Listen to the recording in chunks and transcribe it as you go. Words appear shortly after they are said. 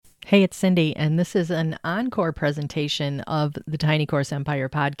Hey, it's Cindy, and this is an encore presentation of the Tiny Course Empire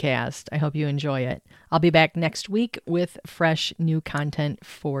podcast. I hope you enjoy it. I'll be back next week with fresh new content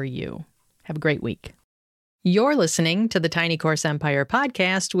for you. Have a great week. You're listening to the Tiny Course Empire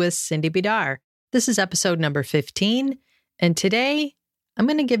podcast with Cindy Bidar. This is episode number 15, and today I'm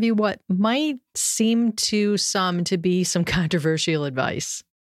going to give you what might seem to some to be some controversial advice.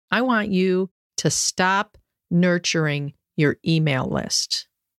 I want you to stop nurturing your email list.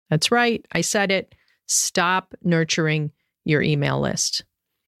 That's right. I said it. Stop nurturing your email list.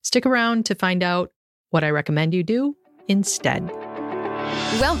 Stick around to find out what I recommend you do instead.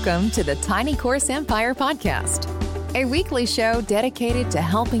 Welcome to the Tiny Course Empire podcast, a weekly show dedicated to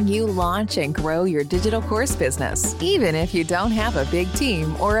helping you launch and grow your digital course business, even if you don't have a big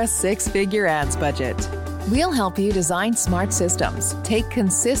team or a six-figure ads budget. We'll help you design smart systems, take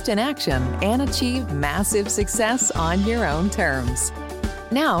consistent action, and achieve massive success on your own terms.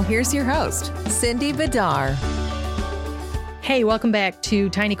 Now, here's your host, Cindy Bidar. Hey, welcome back to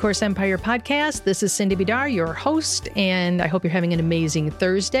Tiny Course Empire podcast. This is Cindy Bidar, your host, and I hope you're having an amazing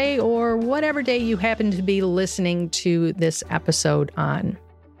Thursday or whatever day you happen to be listening to this episode on.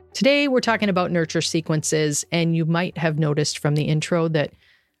 Today, we're talking about nurture sequences, and you might have noticed from the intro that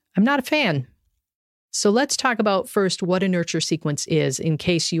I'm not a fan. So let's talk about first what a nurture sequence is, in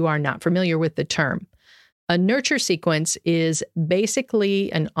case you are not familiar with the term. A nurture sequence is basically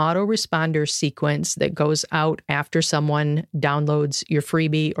an autoresponder sequence that goes out after someone downloads your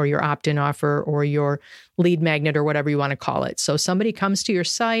freebie or your opt-in offer or your lead magnet or whatever you want to call it. So somebody comes to your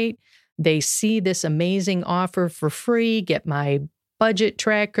site, they see this amazing offer for free, get my budget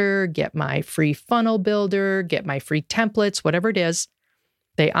tracker, get my free funnel builder, get my free templates, whatever it is.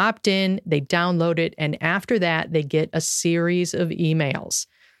 They opt in, they download it, and after that, they get a series of emails.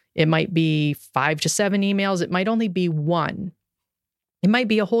 It might be 5 to 7 emails. It might only be one. It might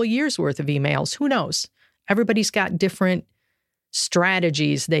be a whole year's worth of emails. Who knows? Everybody's got different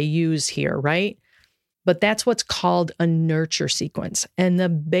strategies they use here, right? But that's what's called a nurture sequence. And the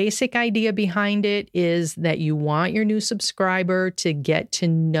basic idea behind it is that you want your new subscriber to get to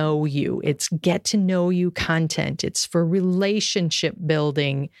know you. It's get to know you content. It's for relationship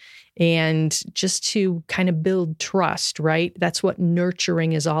building and just to kind of build trust, right? That's what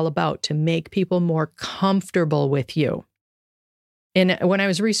nurturing is all about, to make people more comfortable with you. And when I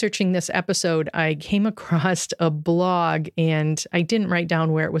was researching this episode, I came across a blog, and I didn't write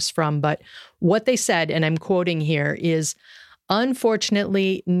down where it was from, but what they said, and I'm quoting here, is,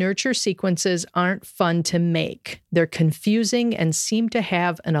 unfortunately, nurture sequences aren't fun to make. They're confusing and seem to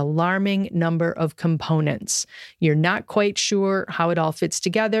have an alarming number of components. You're not quite sure how it all fits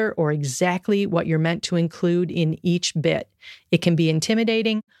together or exactly what you're meant to include in each bit. It can be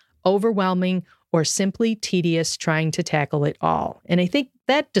intimidating, overwhelming, or simply tedious trying to tackle it all. And I think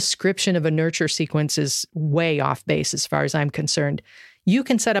that description of a nurture sequence is way off base as far as I'm concerned. You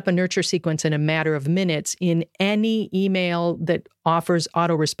can set up a nurture sequence in a matter of minutes in any email that offers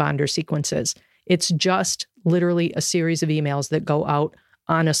autoresponder sequences. It's just literally a series of emails that go out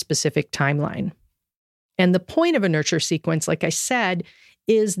on a specific timeline. And the point of a nurture sequence, like I said,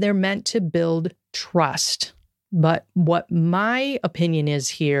 is they're meant to build trust. But what my opinion is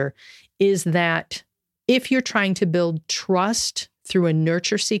here is that if you're trying to build trust through a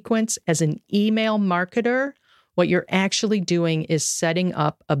nurture sequence as an email marketer, what you're actually doing is setting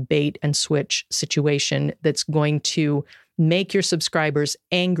up a bait and switch situation that's going to make your subscribers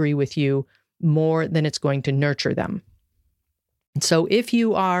angry with you more than it's going to nurture them. So if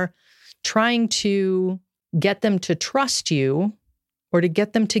you are trying to get them to trust you, or to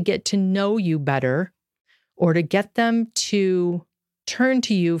get them to get to know you better, or to get them to turn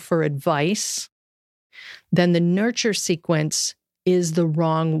to you for advice, then the nurture sequence is the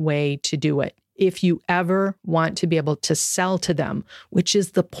wrong way to do it. If you ever want to be able to sell to them, which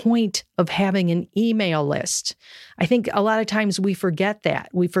is the point of having an email list. I think a lot of times we forget that.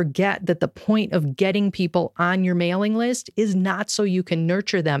 We forget that the point of getting people on your mailing list is not so you can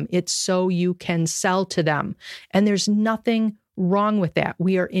nurture them. It's so you can sell to them. And there's nothing wrong with that.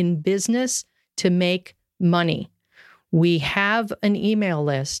 We are in business to make money. We have an email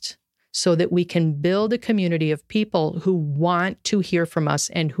list so that we can build a community of people who want to hear from us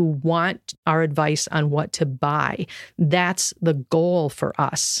and who want our advice on what to buy. That's the goal for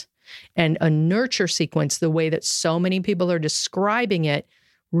us. And a nurture sequence, the way that so many people are describing it,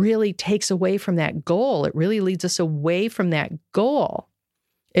 really takes away from that goal. It really leads us away from that goal.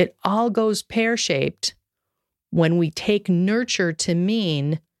 It all goes pear-shaped when we take nurture to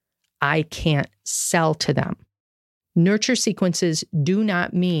mean I can't sell to them. Nurture sequences do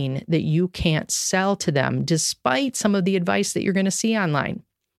not mean that you can't sell to them, despite some of the advice that you're going to see online.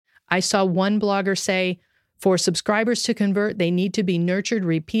 I saw one blogger say, for subscribers to convert, they need to be nurtured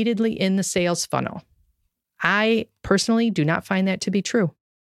repeatedly in the sales funnel. I personally do not find that to be true.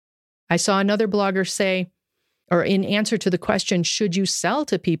 I saw another blogger say, or in answer to the question, should you sell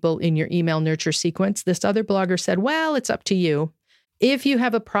to people in your email nurture sequence? This other blogger said, well, it's up to you. If you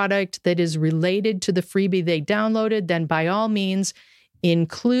have a product that is related to the freebie they downloaded, then by all means,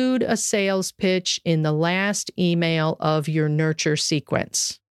 include a sales pitch in the last email of your nurture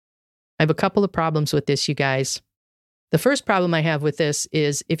sequence. I have a couple of problems with this, you guys. The first problem I have with this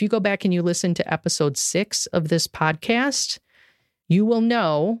is if you go back and you listen to episode 6 of this podcast, you will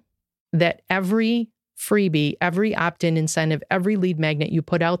know that every freebie, every opt-in incentive, every lead magnet you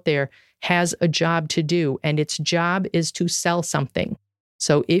put out there has a job to do, and its job is to sell something.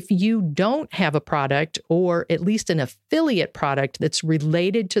 So if you don't have a product or at least an affiliate product that's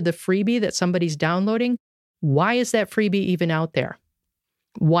related to the freebie that somebody's downloading, why is that freebie even out there?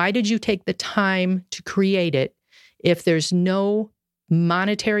 Why did you take the time to create it if there's no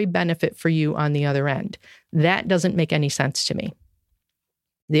monetary benefit for you on the other end? That doesn't make any sense to me.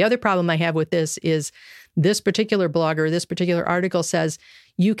 The other problem I have with this is this particular blogger, this particular article says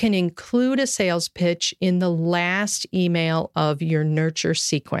you can include a sales pitch in the last email of your nurture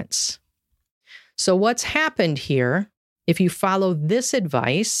sequence. So what's happened here, if you follow this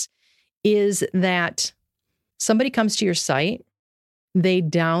advice, is that somebody comes to your site, they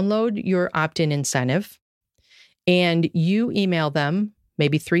download your opt-in incentive, and you email them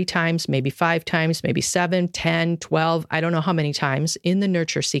maybe 3 times, maybe 5 times, maybe 7, 10, 12, I don't know how many times in the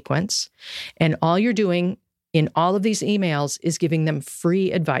nurture sequence. And all you're doing in all of these emails is giving them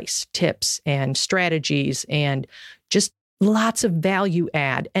free advice, tips, and strategies, and just lots of value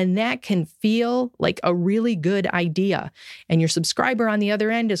add. And that can feel like a really good idea. And your subscriber on the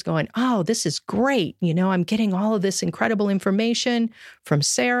other end is going, oh, this is great. You know, I'm getting all of this incredible information from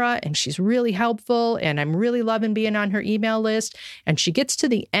Sarah, and she's really helpful, and I'm really loving being on her email list. And she gets to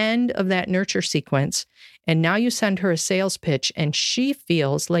the end of that nurture sequence, and now you send her a sales pitch, and she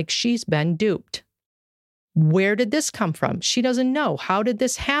feels like she's been duped. Where did this come from? She doesn't know. How did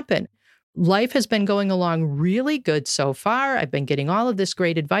this happen? Life has been going along really good so far. I've been getting all of this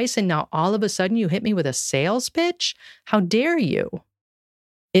great advice, and now all of a sudden you hit me with a sales pitch? How dare you?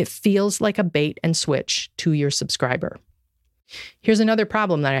 It feels like a bait and switch to your subscriber. Here's another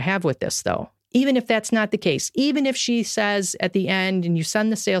problem that I have with this, though. Even if that's not the case, even if she says at the end and you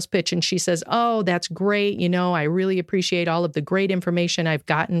send the sales pitch and she says, oh, that's great. You know, I really appreciate all of the great information I've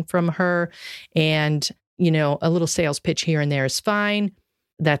gotten from her. And, you know, a little sales pitch here and there is fine.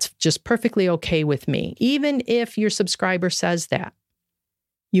 That's just perfectly okay with me. Even if your subscriber says that,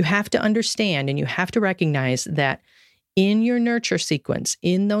 you have to understand and you have to recognize that in your nurture sequence,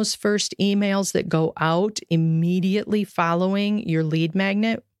 in those first emails that go out immediately following your lead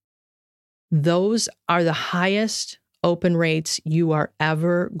magnet, those are the highest open rates you are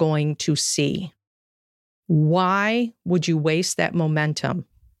ever going to see. Why would you waste that momentum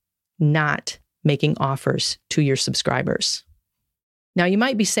not making offers to your subscribers? Now, you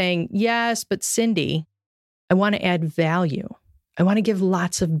might be saying, yes, but Cindy, I want to add value. I want to give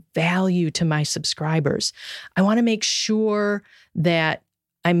lots of value to my subscribers. I want to make sure that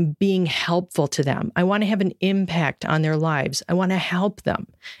I'm being helpful to them. I want to have an impact on their lives. I want to help them.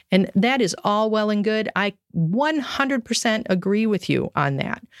 And that is all well and good. I 100% agree with you on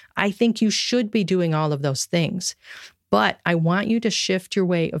that. I think you should be doing all of those things. But I want you to shift your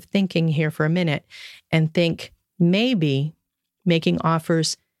way of thinking here for a minute and think maybe making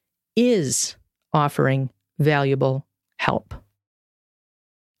offers is offering valuable help.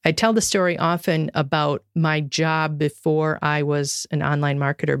 I tell the story often about my job before I was an online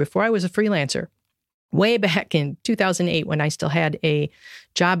marketer, before I was a freelancer. Way back in 2008, when I still had a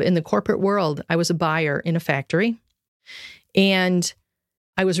job in the corporate world, I was a buyer in a factory. And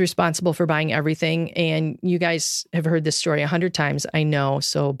I was responsible for buying everything. And you guys have heard this story 100 times, I know.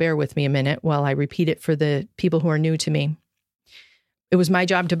 So bear with me a minute while I repeat it for the people who are new to me. It was my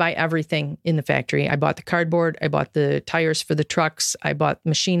job to buy everything in the factory. I bought the cardboard. I bought the tires for the trucks. I bought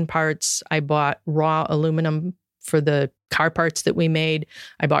machine parts. I bought raw aluminum for the car parts that we made.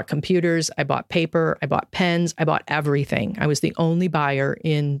 I bought computers. I bought paper. I bought pens. I bought everything. I was the only buyer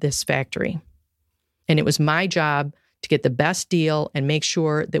in this factory. And it was my job to get the best deal and make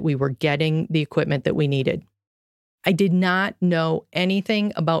sure that we were getting the equipment that we needed. I did not know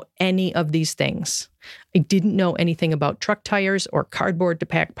anything about any of these things. I didn't know anything about truck tires or cardboard to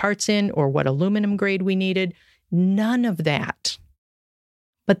pack parts in or what aluminum grade we needed. None of that.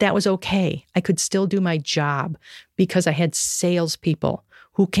 But that was okay. I could still do my job because I had salespeople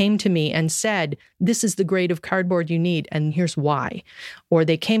who came to me and said, this is the grade of cardboard you need, and here's why. Or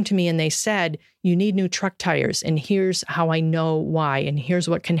they came to me and they said, you need new truck tires, and here's how I know why, and here's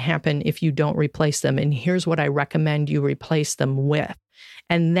what can happen if you don't replace them, and here's what I recommend you replace them with.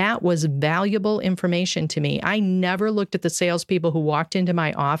 And that was valuable information to me. I never looked at the salespeople who walked into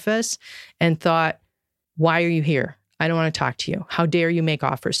my office and thought, why are you here? I don't want to talk to you. How dare you make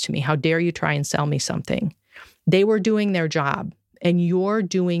offers to me? How dare you try and sell me something? They were doing their job. And you're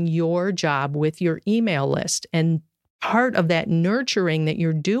doing your job with your email list. And part of that nurturing that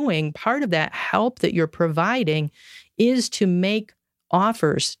you're doing, part of that help that you're providing is to make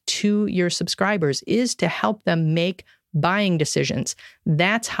offers to your subscribers, is to help them make buying decisions.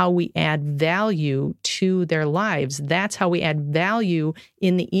 That's how we add value to their lives. That's how we add value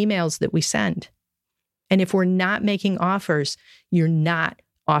in the emails that we send. And if we're not making offers, you're not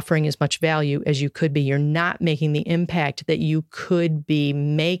offering as much value as you could be. You're not making the impact that you could be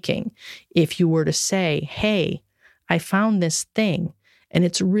making if you were to say, hey, I found this thing and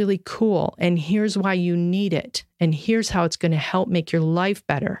it's really cool, and here's why you need it, and here's how it's going to help make your life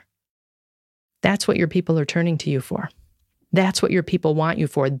better. That's what your people are turning to you for. That's what your people want you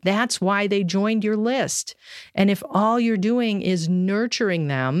for. That's why they joined your list. And if all you're doing is nurturing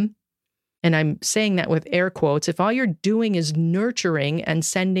them, and I'm saying that with air quotes, if all you're doing is nurturing and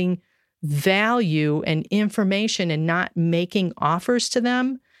sending value and information and not making offers to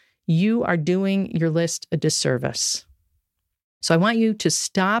them, you are doing your list a disservice. So I want you to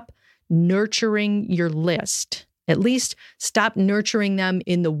stop nurturing your list. At least stop nurturing them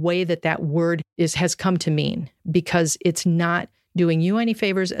in the way that that word has come to mean, because it's not doing you any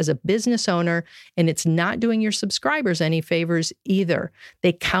favors as a business owner, and it's not doing your subscribers any favors either.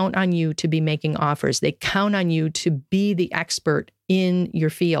 They count on you to be making offers. They count on you to be the expert in your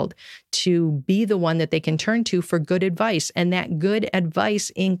field, to be the one that they can turn to for good advice. And that good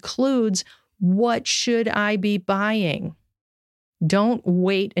advice includes, what should I be buying? Don't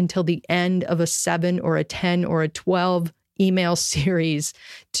wait until the end of a 7 or a 10 or a 12 email series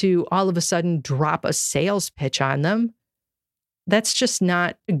to all of a sudden drop a sales pitch on them. That's just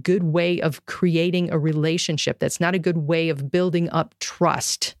not a good way of creating a relationship. That's not a good way of building up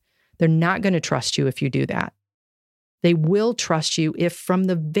trust. They're not going to trust you if you do that. They will trust you if from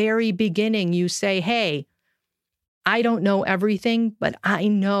the very beginning you say, hey, I don't know everything, but I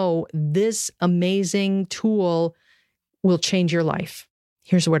know this amazing tool will change your life.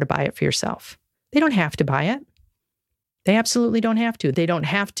 Here's where to buy it for yourself. They don't have to buy it. They absolutely don't have to. They don't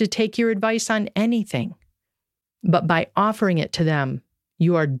have to take your advice on anything. But by offering it to them,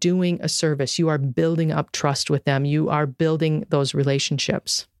 you are doing a service. You are building up trust with them. You are building those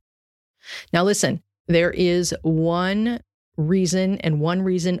relationships. Now, listen, there is one reason and one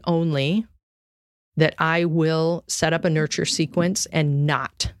reason only that I will set up a nurture sequence and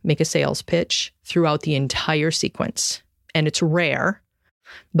not make a sales pitch throughout the entire sequence. And it's rare,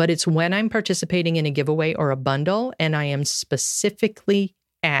 but it's when I'm participating in a giveaway or a bundle and I am specifically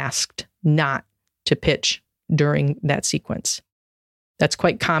asked not to pitch during that sequence. That's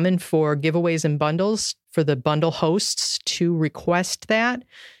quite common for giveaways and bundles, for the bundle hosts to request that.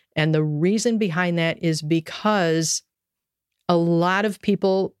 And the reason behind that is because a lot of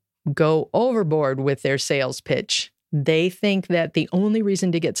people go overboard with their sales pitch. They think that the only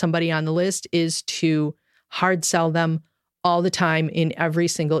reason to get somebody on the list is to hard sell them all the time in every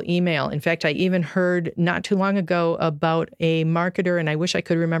single email. In fact, I even heard not too long ago about a marketer, and I wish I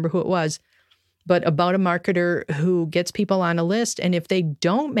could remember who it was, but about a marketer who gets people on a list, and if they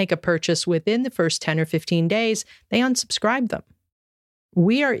don't make a purchase within the first 10 or 15 days, they unsubscribe them.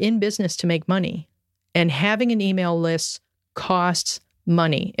 We are in business to make money, and having an email list costs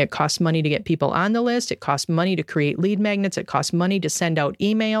money. It costs money to get people on the list. It costs money to create lead magnets. It costs money to send out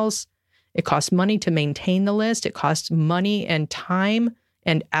emails. It costs money to maintain the list. It costs money and time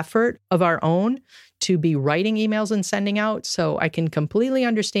and effort of our own to be writing emails and sending out. So I can completely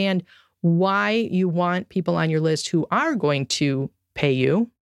understand why you want people on your list who are going to pay you.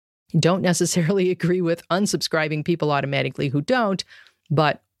 Don't necessarily agree with unsubscribing people automatically who don't,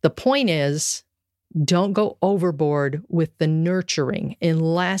 but the point is, don't go overboard with the nurturing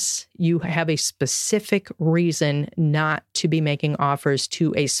unless you have a specific reason not to be making offers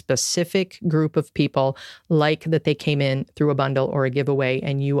to a specific group of people, like that they came in through a bundle or a giveaway,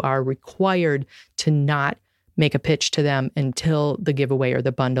 and you are required to not make a pitch to them until the giveaway or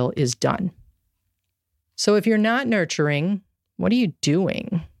the bundle is done. So if you're not nurturing, what are you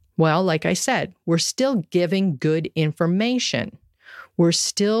doing? Well, like I said, we're still giving good information. We're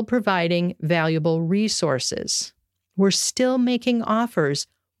still providing valuable resources. We're still making offers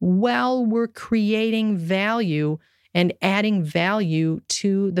while we're creating value and adding value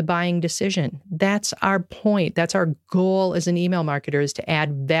to the buying decision. That's our point. That's our goal as an email marketer, is to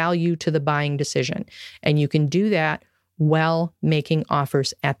add value to the buying decision. And you can do that while making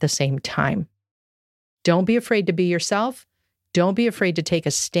offers at the same time. Don't be afraid to be yourself. Don't be afraid to take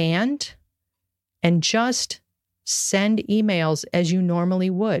a stand, and just send emails as you normally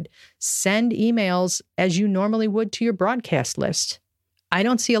would. Send emails as you normally would to your broadcast list. I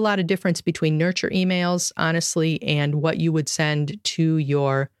don't see a lot of difference between nurture emails, honestly, and what you would send to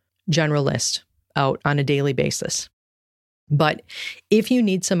your general list out on a daily basis. But if you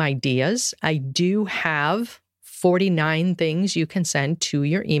need some ideas, I do have 49 things you can send to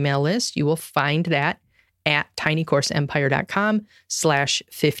your email list. You will find that at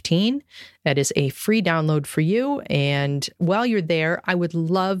tinycourseempire.com/15. That is a free download for you. And while you're there, I would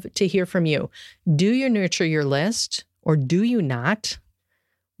love to hear from you. Do you nurture your list, or do you not?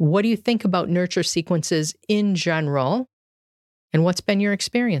 What do you think about nurture sequences in general? And what's been your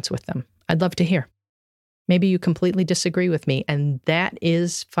experience with them? I'd love to hear. Maybe you completely disagree with me, and that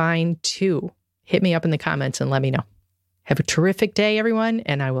is fine too. Hit me up in the comments and let me know. Have a terrific day, everyone,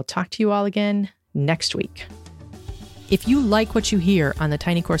 and I will talk to you all again next week. If you like what you hear on the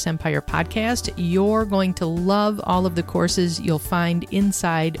Tiny Course Empire podcast, you're going to love all of the courses you'll find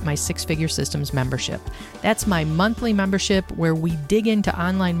inside my Six Figure Systems membership. That's my monthly membership where we dig into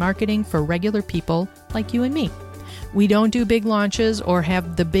online marketing for regular people like you and me. We don't do big launches or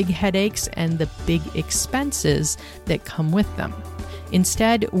have the big headaches and the big expenses that come with them.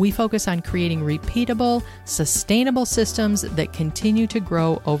 Instead, we focus on creating repeatable, sustainable systems that continue to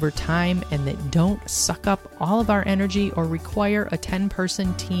grow over time and that don't suck up all of our energy or require a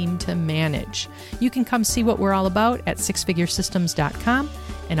 10-person team to manage. You can come see what we're all about at sixfiguresystems.com,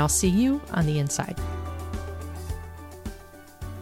 and I'll see you on the inside.